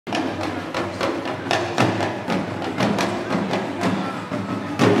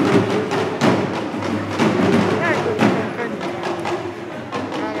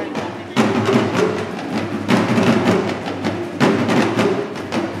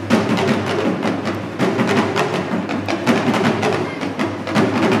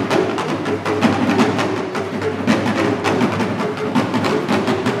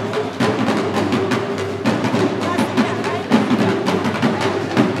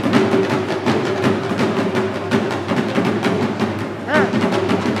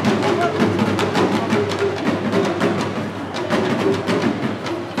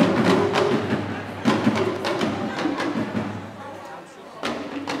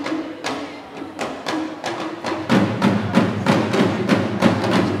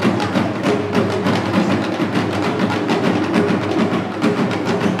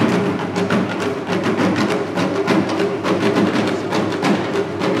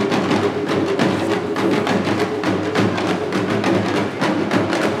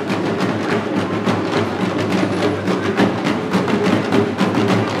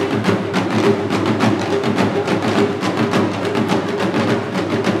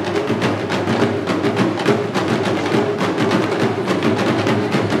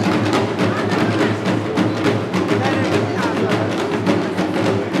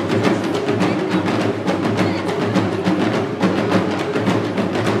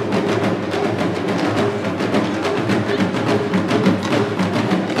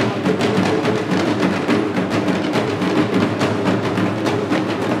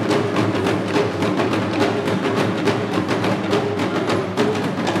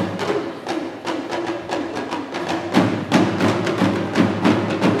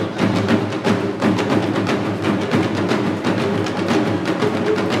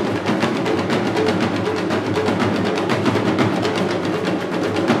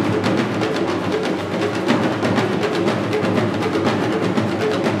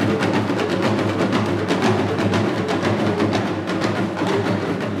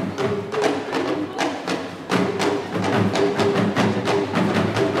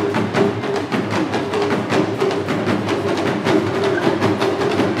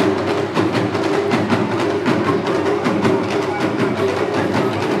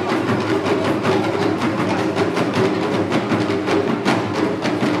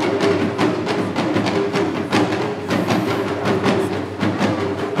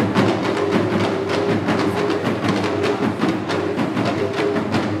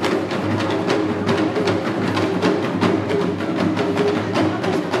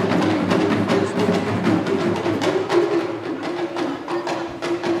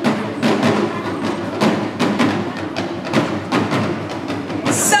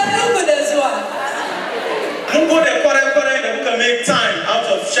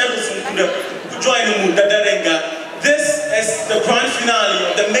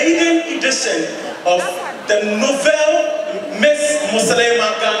edition of the novel Miss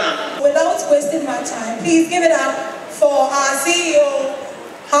Muslimah Ghana. Without wasting my time, please give it up for our CEO,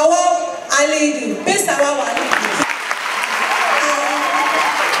 Hawa Alidu. Mr. Hawa Alidu.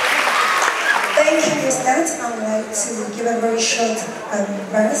 Thank you, Miss Nat. I would like to give a very short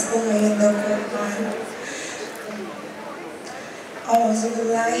verse over in the Quran. أعوذ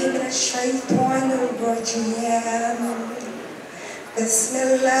بالله من الشيطان الرجيم بسم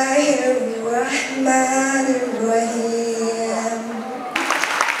الله الرحمن الرحيم.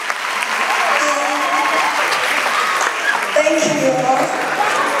 Thank you all.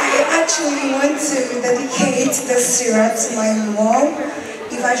 I actually want to dedicate this surah to my mom.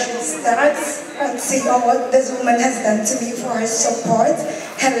 If I should start and say what this woman has done to me for her support,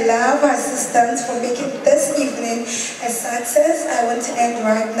 her love, her assistance for making this evening a success, I want to end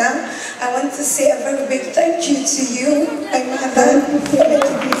right now. I want to say a very big thank you to you, my mother, for making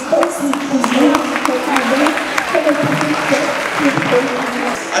this possible.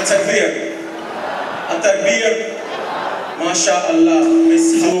 Atakbir, MashaAllah,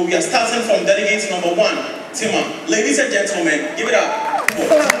 Miss Hawa. We are starting from delegate number 1, Tima. Ladies and gentlemen, give it up.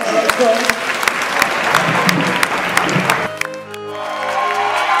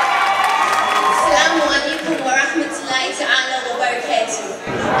 Assalamu alaikum wa rahmatullahi ta'ala wa barakatuh.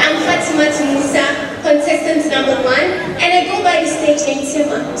 I'm Fatima Musa, contestant number 1, and I go by the stage name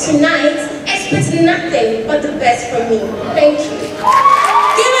Tima. Tonight, expect nothing but the best from me. Thank you.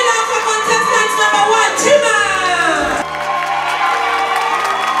 Give it up for contestant number 1, Tima.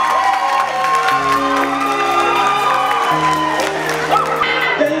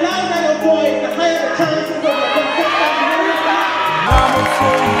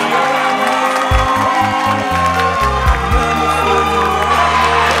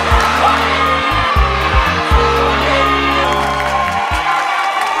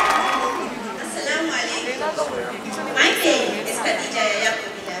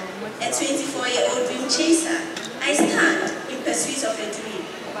 I stand in pursuit of a dream.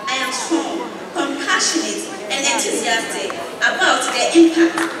 I am strong, compassionate, and enthusiastic about the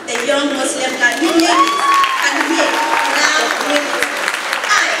impact the young Muslim Ghanaians can make now.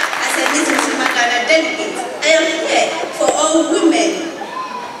 I, as a Miss Muslimah Ghana delegate, I am here for all women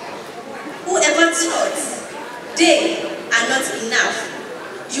who ever thought they are not enough.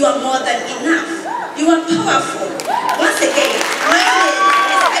 You are more than enough. You are powerful. Once again, my name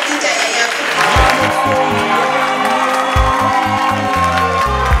is Khadija Yayaku.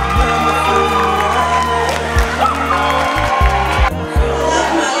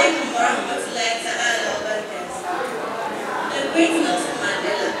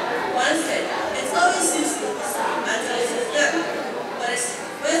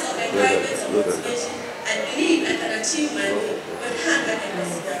 I believe I can achieve my goal with hard work and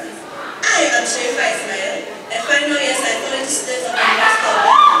perseverance. I am Sharifa Ismail, a final year psychology student of the University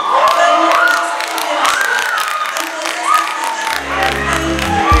of Ghana.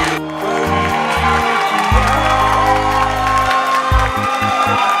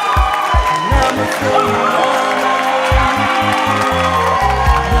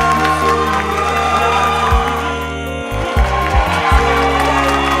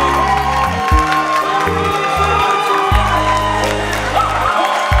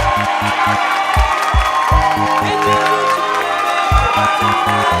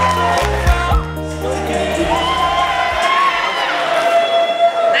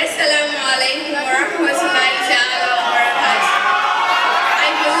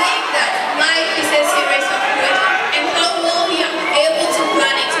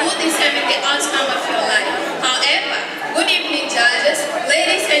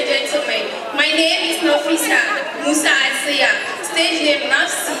 Stage name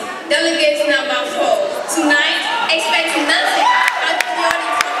Nafsi, delegate number 4. Tonight, expect nothing but pure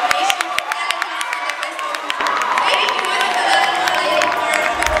determination,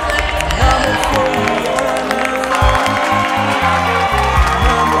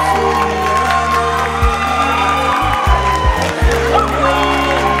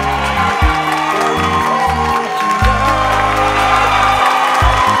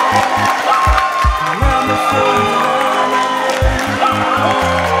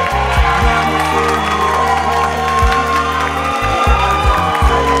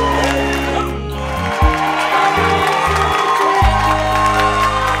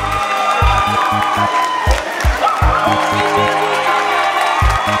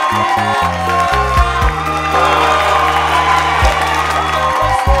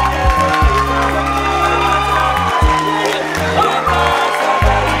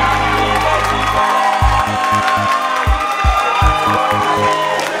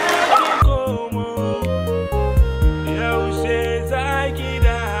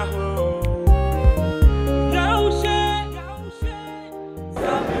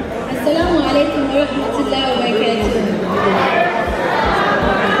 alaikum wa rahmatullahi wa barakatuh.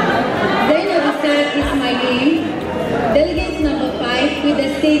 Is my name, delegate number 5 with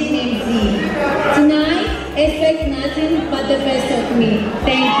the stage name Z. Tonight, expect nothing but the best of me.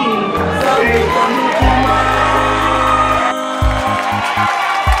 Thank you.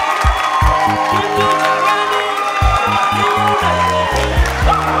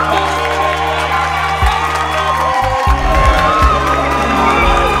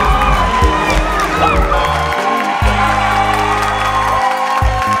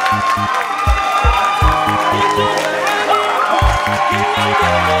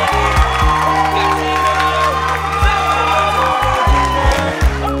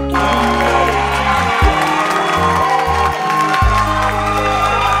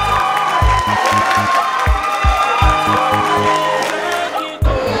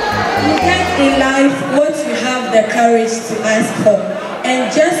 In life, what you have the courage to ask for. And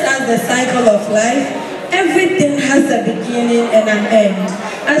just as the cycle of life, everything has a beginning and an end.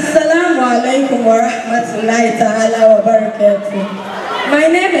 Assalamu alaikum wa rahmatullahi ta'ala wa barakatuh. My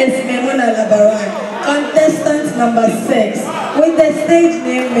name is Maimuna Labaran, contestant number 6, with the stage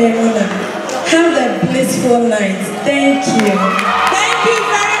name Maimuna. Have a blissful night. Thank you. Thank you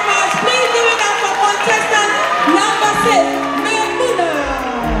very much. Please give it up for contestant number 6.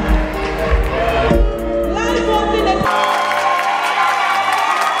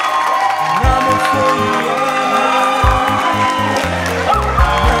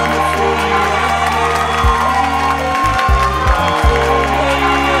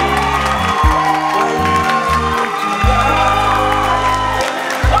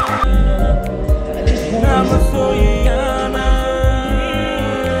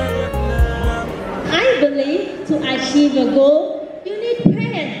 Achieve a goal, you need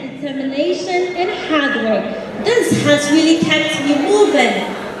prayer, determination, and hard work. This has really kept me moving.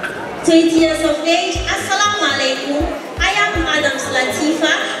 20 years of age, Assalamu alaikum. I am Madam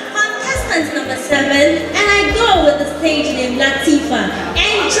Latifa, contestant number 7, and I go with the stage name Latifa.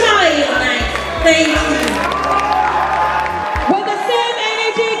 Enjoy your night. Thank you. With the same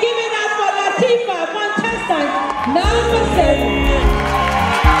energy, give it up for Latifa, contestant number 7.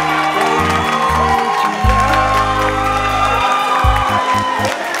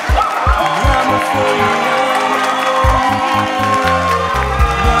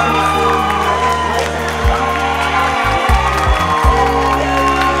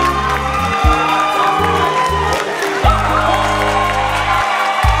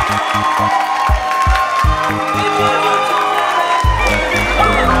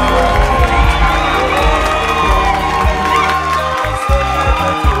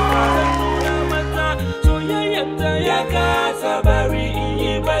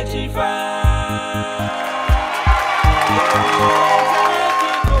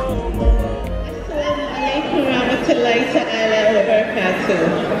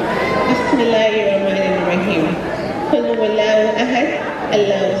 Bismillahirrahmanirrahim. Qul huwallahu ahad,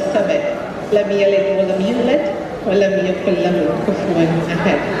 Allahu samad. Lam yalid wa lam yulad wa lam yakul lahu kufuwan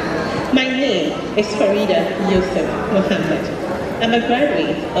ahad. My name is Farida Yusuf Muhammad. I'm a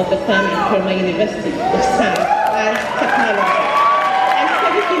graduate of the Sarkin-Mayu University of Science and Technology. I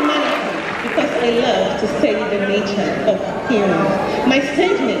study humanity because I love to study the nature of humans. My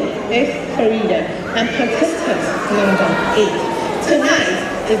stage name is Farida. I'm contestant number 8. Tonight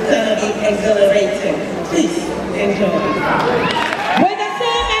is gonna be exhilarating. Please enjoy. With the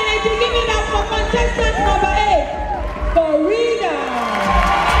same energy, give it up for contestant number 8, Farida.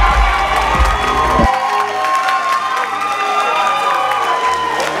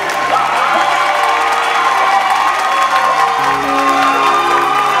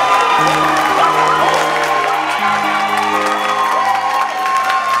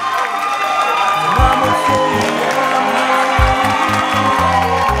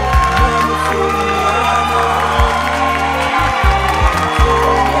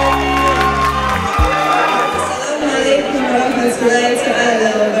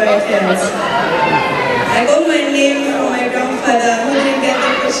 I got my name from my grandfather who didn't get the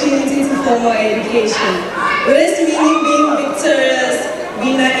opportunity to formal education. With this meaning being victorious,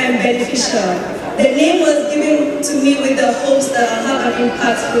 winner and beneficial. The name was given to me with the hopes that I'll have an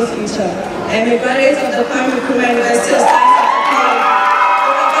impactful future. I am a graduate of the Sarkin-Mayu University of Science and Technology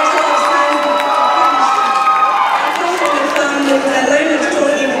with a Bachelor of Science in Chemistry. I come from a family with a line of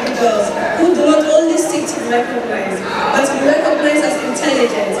strong individuals who do not only seek to be recognized, but to be recognized as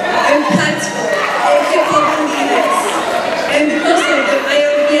intelligent, impactful, and capable leaders. And because of them, I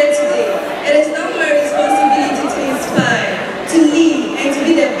am here today. It is now my responsibility to inspire, to lead, and to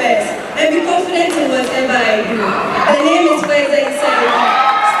be the best, and be confident in whatever I do. The name is Faiza Isai.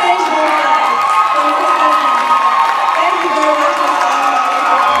 Stage 1.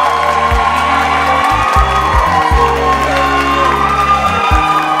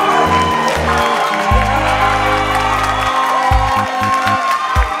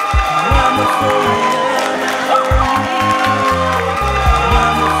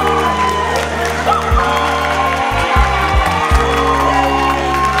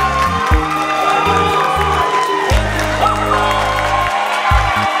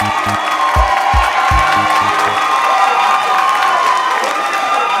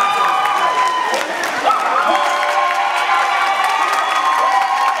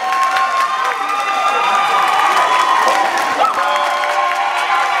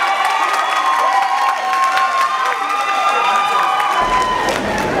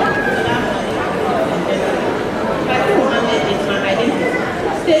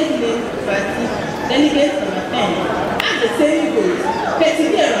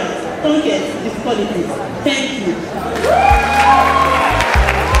 conquers these qualities. Thank you.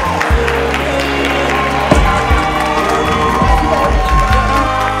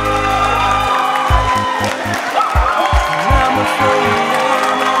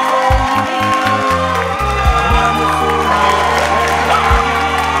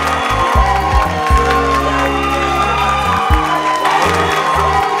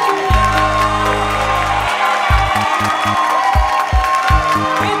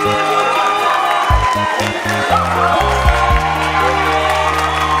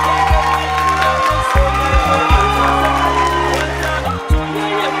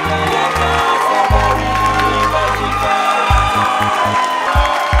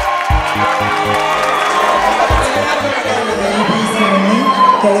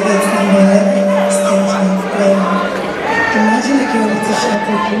 Delegates number 11, statement playing. Imagine a girl with a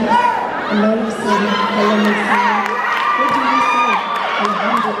shelter drink, and all of a sudden, Helen is saying, what do you say?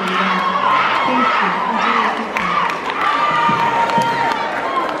 Alhamdulillah. Thank you.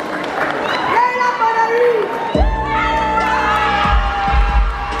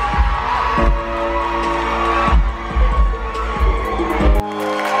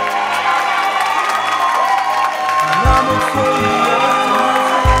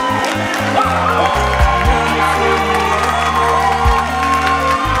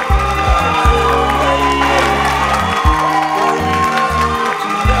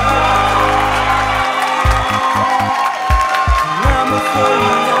 Enjoy your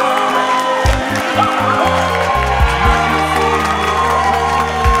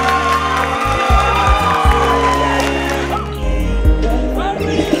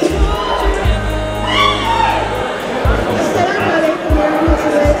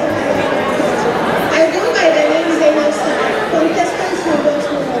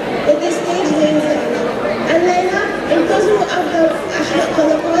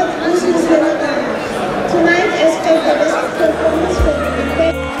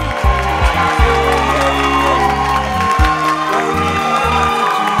evening.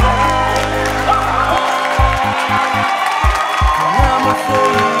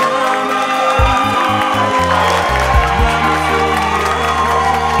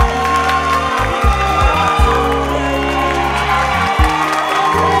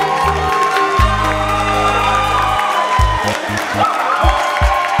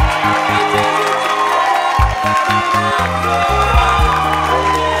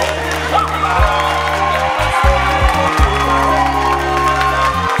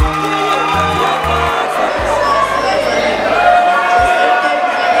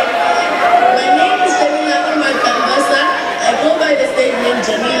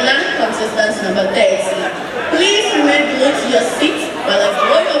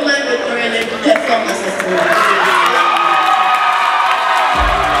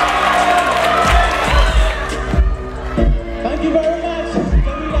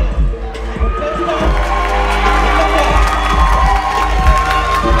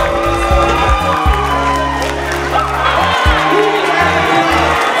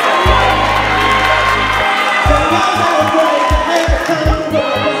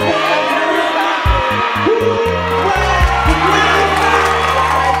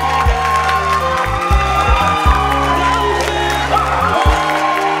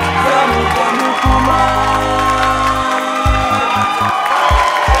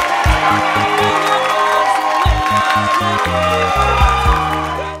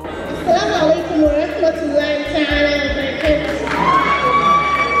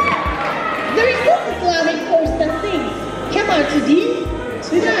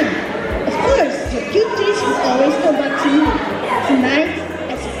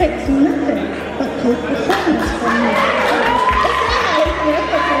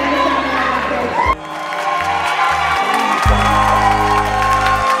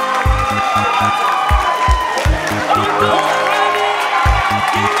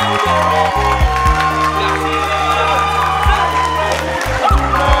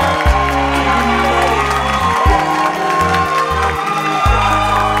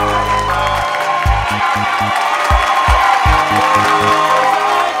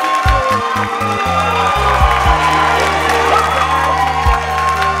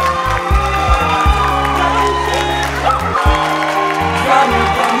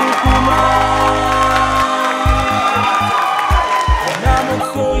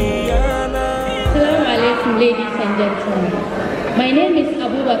 Ladies and gentlemen, my name is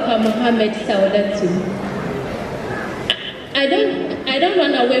Mohammed Saudatu. I don't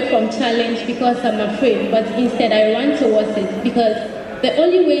run away from challenge because I'm afraid, but instead I run towards it because the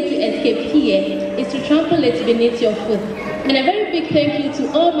only way to escape fear is to trample it beneath your foot. And a very big thank you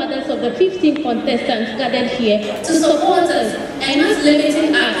to all mothers of the 15 contestants gathered here to support us and not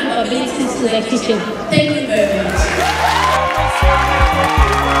limiting our capabilities to the kitchen. Thank you very much.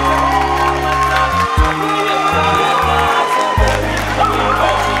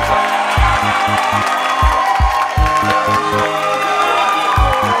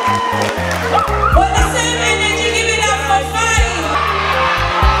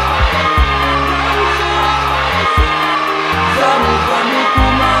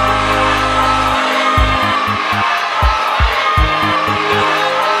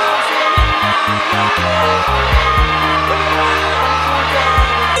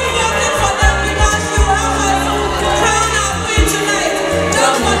 Yeah.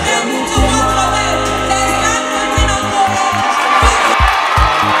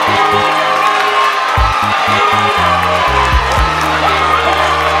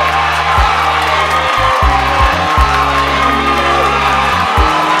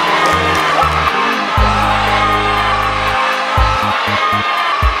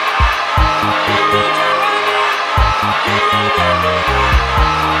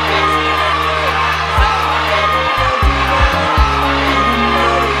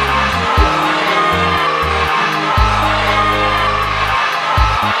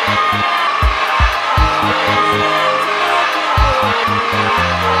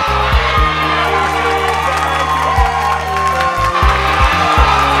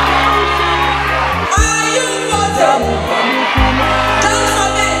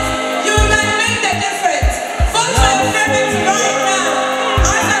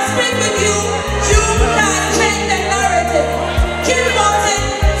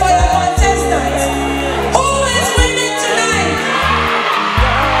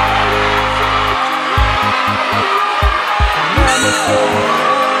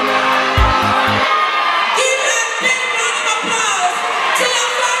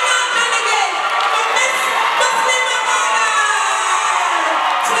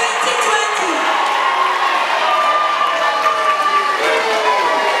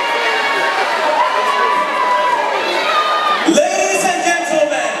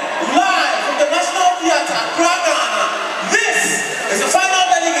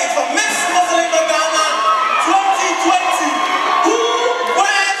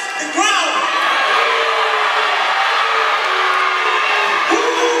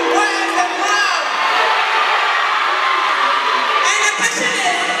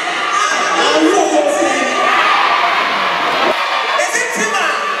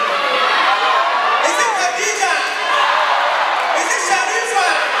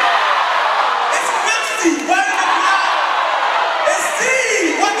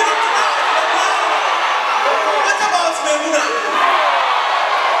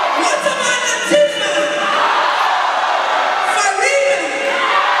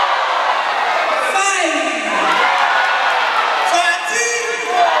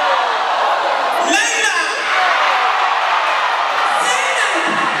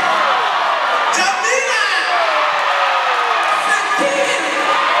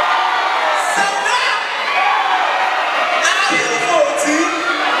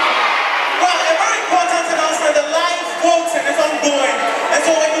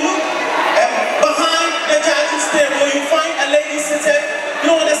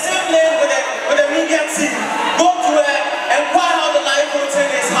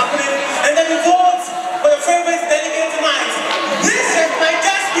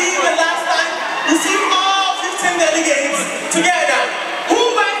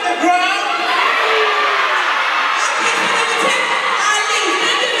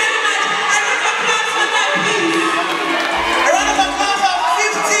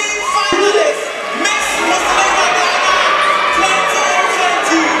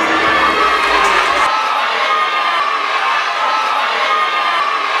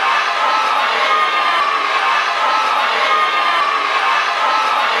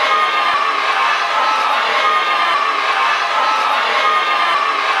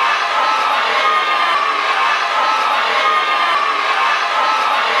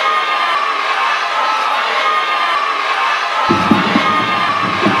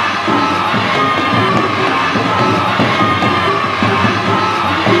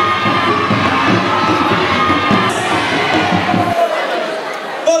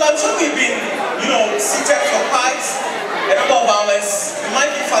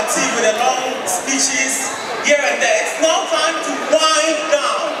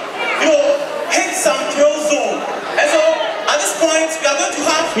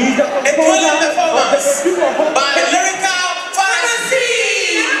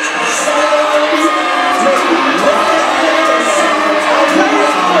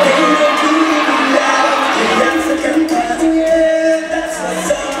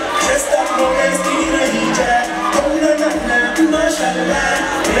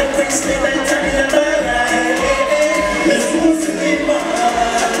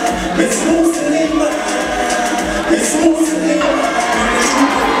 Miss Muslimah, Miss Muslimah,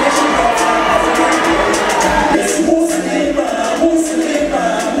 Miss Muslimah, Muslimah,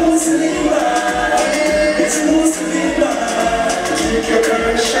 Muslimah, Miss Muslimah, keep your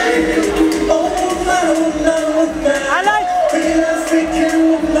courage shining. Oh, no, no, no, I like African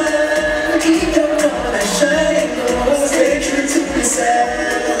woman.